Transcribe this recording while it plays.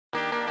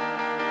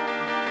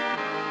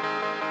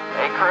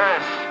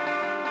Chris.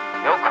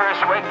 Yo, Chris,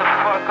 wake the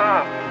fuck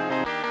up.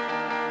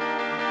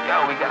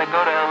 Yo, we gotta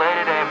go to LA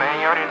today,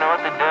 man. You already know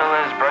what the deal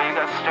is, bro. You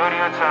got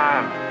studio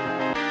time.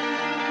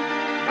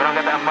 We don't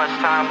got that much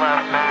time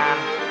left, man.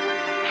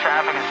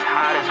 Traffic is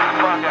hot as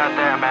fuck out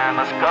there, man.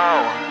 Let's go.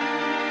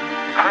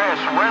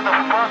 Chris, where the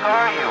fuck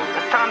are you?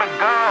 It's time to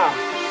go.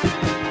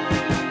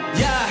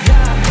 Yeah.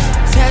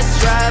 Test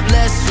drive,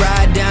 let's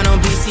ride down on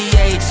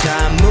BCH.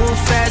 I move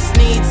fast,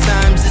 need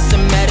time just to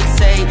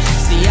meditate.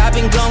 See, I've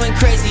been going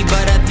crazy,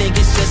 but I think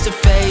it's just a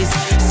phase.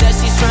 Says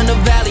she's from the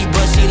valley,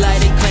 but she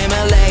like to claim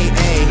LA.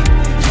 Ay.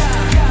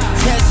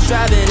 Test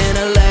driving in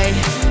LA.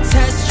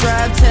 Test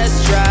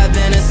drive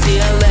in a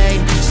CLA.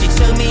 She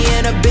took me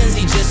in a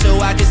Benzie just so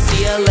I could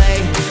see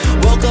LA.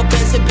 Woke up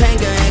in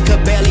Topanga and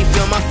could barely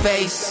feel my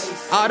face.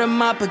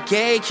 Audemars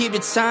Piguet, keep the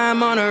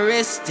time on her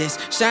wrist.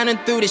 Shining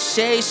through the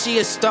shade, she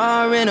a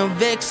star in a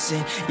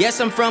vixen. Yes,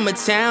 I'm from a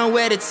town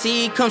where the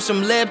tea comes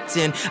from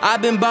Lipton.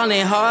 I've been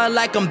ballin' hard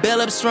like I'm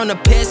Billups from the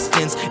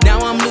Pistons. Now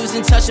I'm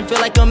losing touch and feel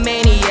like a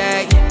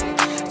maniac.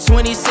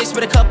 26,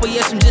 but a couple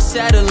years from just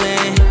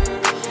settling.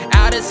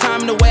 Out of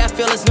time, the way I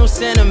feel is no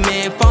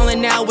sentiment.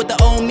 Falling out with the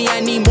old me,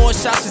 I need more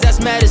shots cause that's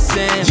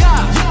medicine.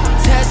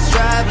 Test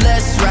drive,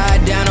 let's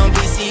ride down on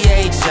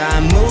BCH. I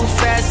move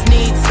fast,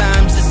 need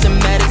time just to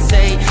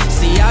meditate.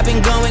 See, I've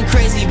been going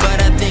crazy,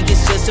 but I think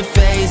it's just a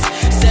phase.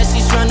 Says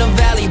she's from the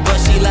valley, but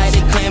she like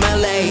to claim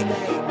LA.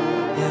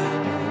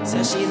 Yeah,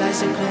 says she likes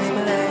to claim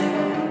LA.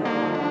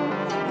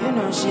 You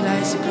know she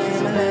likes to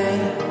claim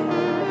LA.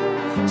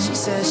 She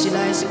says she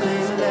likes to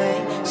claim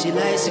LA. She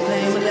likes to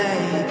claim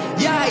LA.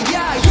 Yeah.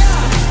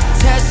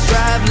 Test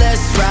drive,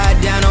 let's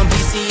ride down on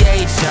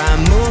BCH. I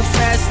move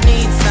fast,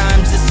 need time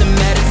just to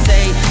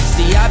meditate.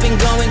 See, I've been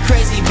going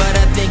crazy, but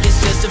I think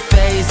it's just a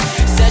phase.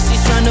 Says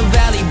she's from the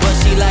valley, but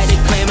she like to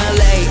claim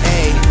LA.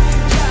 Ay.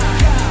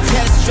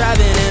 Test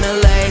driving in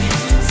LA.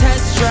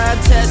 Test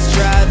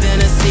drive in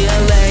a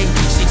CLA.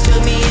 She took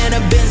me in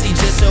a Benzie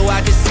just so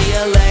I could see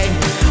LA.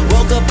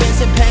 Woke up in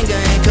Topanga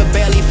and could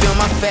barely feel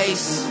my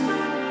face.